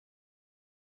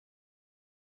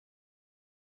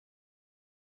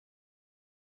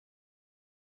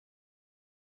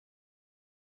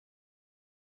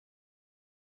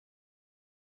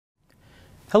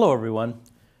Hello everyone,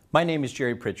 my name is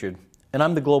Jerry Pritchard and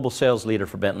I'm the Global Sales Leader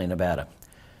for Bentley Nevada.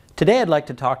 Today I'd like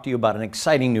to talk to you about an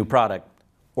exciting new product,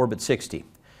 Orbit 60.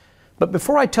 But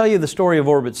before I tell you the story of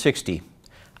Orbit 60,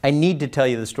 I need to tell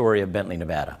you the story of Bentley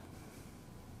Nevada.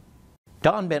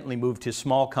 Don Bentley moved his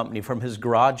small company from his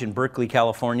garage in Berkeley,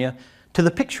 California to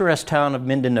the picturesque town of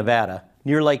Minden, Nevada,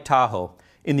 near Lake Tahoe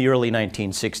in the early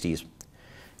 1960s.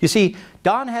 You see,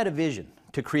 Don had a vision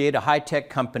to create a high-tech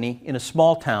company in a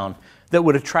small town that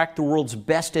would attract the world's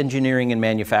best engineering and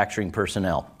manufacturing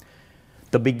personnel.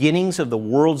 The beginnings of the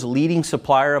world's leading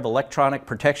supplier of electronic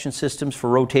protection systems for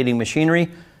rotating machinery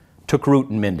took root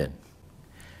in Minden.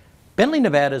 Bentley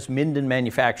Nevada's Minden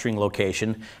manufacturing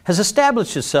location has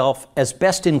established itself as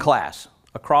best in class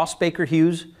across Baker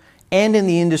Hughes and in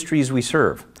the industries we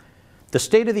serve. The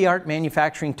state-of-the-art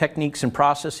manufacturing techniques and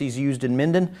processes used in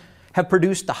Minden have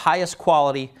produced the highest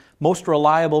quality, most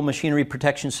reliable machinery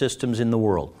protection systems in the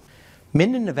world.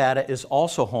 Minden, Nevada is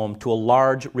also home to a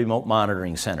large remote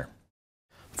monitoring center.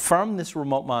 From this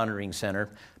remote monitoring center,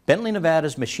 Bentley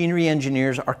Nevada's machinery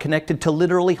engineers are connected to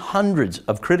literally hundreds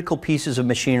of critical pieces of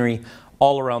machinery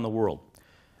all around the world.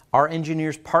 Our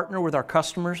engineers partner with our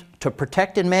customers to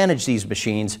protect and manage these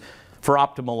machines for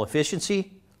optimal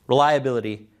efficiency,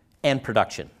 reliability, and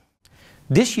production.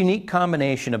 This unique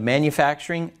combination of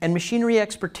manufacturing and machinery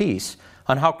expertise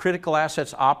on how critical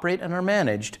assets operate and are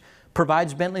managed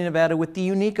provides Bentley Nevada with the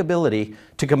unique ability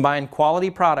to combine quality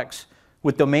products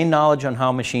with domain knowledge on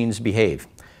how machines behave.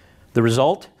 The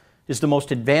result is the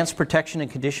most advanced protection and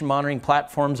condition monitoring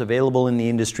platforms available in the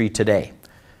industry today.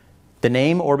 The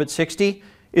name Orbit 60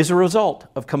 is a result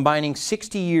of combining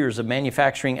 60 years of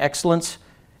manufacturing excellence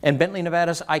and Bentley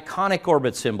Nevada's iconic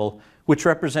Orbit symbol, which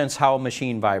represents how a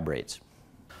machine vibrates.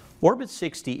 Orbit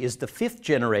 60 is the 5th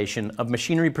generation of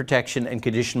machinery protection and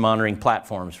condition monitoring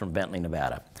platforms from Bentley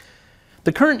Nevada.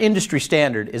 The current industry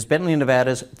standard is Bentley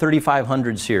Nevada's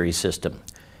 3500 series system.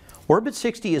 Orbit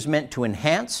 60 is meant to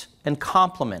enhance and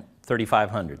complement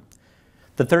 3500.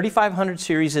 The 3500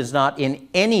 series is not in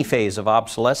any phase of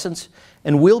obsolescence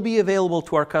and will be available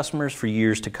to our customers for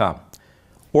years to come.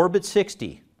 Orbit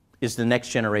 60 is the next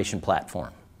generation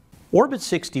platform. Orbit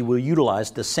 60 will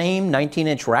utilize the same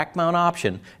 19-inch rack mount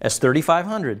option as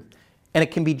 3500, and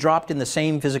it can be dropped in the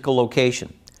same physical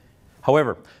location.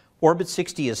 However, Orbit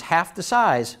 60 is half the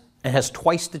size and has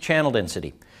twice the channel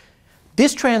density.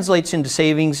 This translates into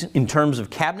savings in terms of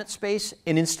cabinet space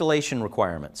and installation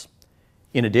requirements.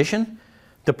 In addition,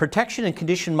 the protection and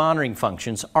condition monitoring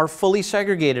functions are fully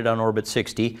segregated on Orbit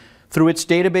 60 through its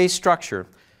database structure.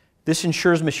 This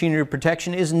ensures machinery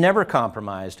protection is never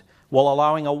compromised while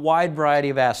allowing a wide variety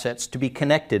of assets to be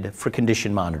connected for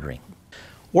condition monitoring.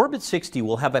 Orbit 60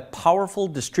 will have a powerful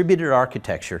distributed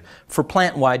architecture for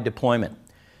plant-wide deployment.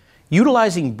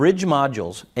 Utilizing bridge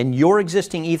modules and your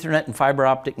existing Ethernet and fiber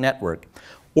optic network,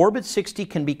 Orbit 60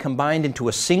 can be combined into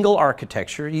a single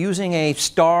architecture using a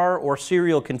star or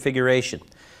serial configuration.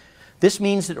 This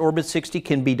means that Orbit 60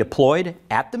 can be deployed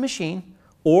at the machine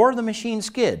or the machine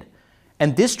skid,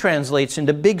 and this translates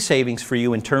into big savings for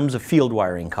you in terms of field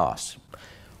wiring costs.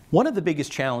 One of the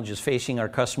biggest challenges facing our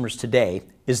customers today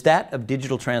is that of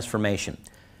digital transformation.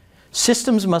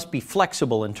 Systems must be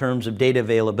flexible in terms of data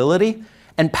availability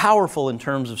and powerful in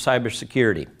terms of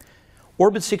cybersecurity.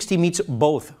 Orbit 60 meets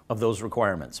both of those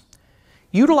requirements.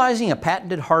 Utilizing a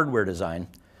patented hardware design,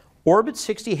 Orbit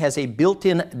 60 has a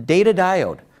built-in data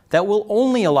diode that will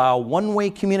only allow one-way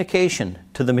communication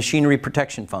to the machinery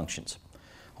protection functions.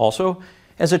 Also,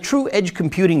 as a true edge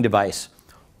computing device,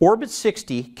 Orbit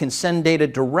 60 can send data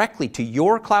directly to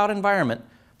your cloud environment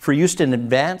for use in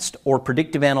advanced or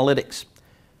predictive analytics.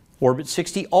 Orbit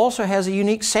 60 also has a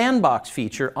unique sandbox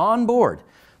feature on board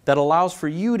that allows for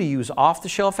you to use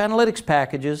off-the-shelf analytics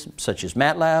packages such as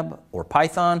MATLAB or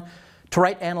Python to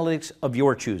write analytics of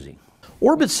your choosing.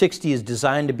 Orbit 60 is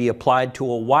designed to be applied to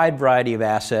a wide variety of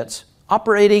assets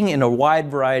operating in a wide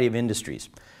variety of industries.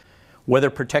 Whether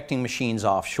protecting machines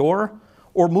offshore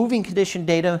or moving condition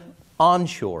data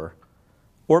onshore,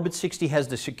 Orbit 60 has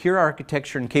the secure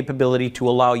architecture and capability to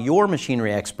allow your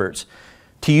machinery experts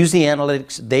to use the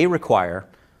analytics they require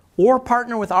or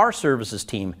partner with our services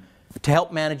team to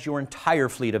help manage your entire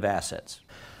fleet of assets.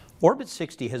 Orbit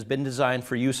 60 has been designed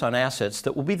for use on assets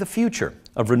that will be the future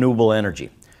of renewable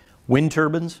energy. Wind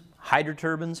turbines, hydro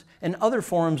turbines, and other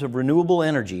forms of renewable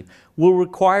energy will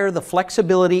require the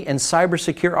flexibility and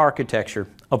cyber-secure architecture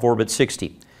of Orbit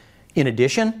 60. In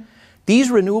addition,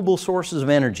 these renewable sources of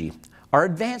energy are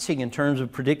advancing in terms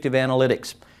of predictive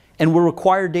analytics and will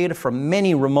require data from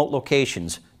many remote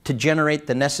locations to generate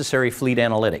the necessary fleet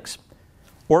analytics.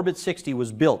 Orbit 60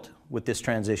 was built with this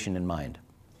transition in mind.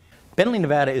 Bentley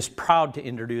Nevada is proud to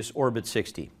introduce Orbit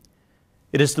 60.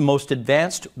 It is the most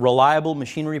advanced, reliable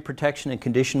machinery protection and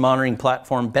condition monitoring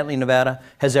platform Bentley Nevada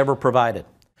has ever provided.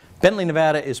 Bentley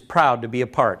Nevada is proud to be a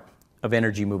part of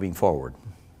energy moving forward.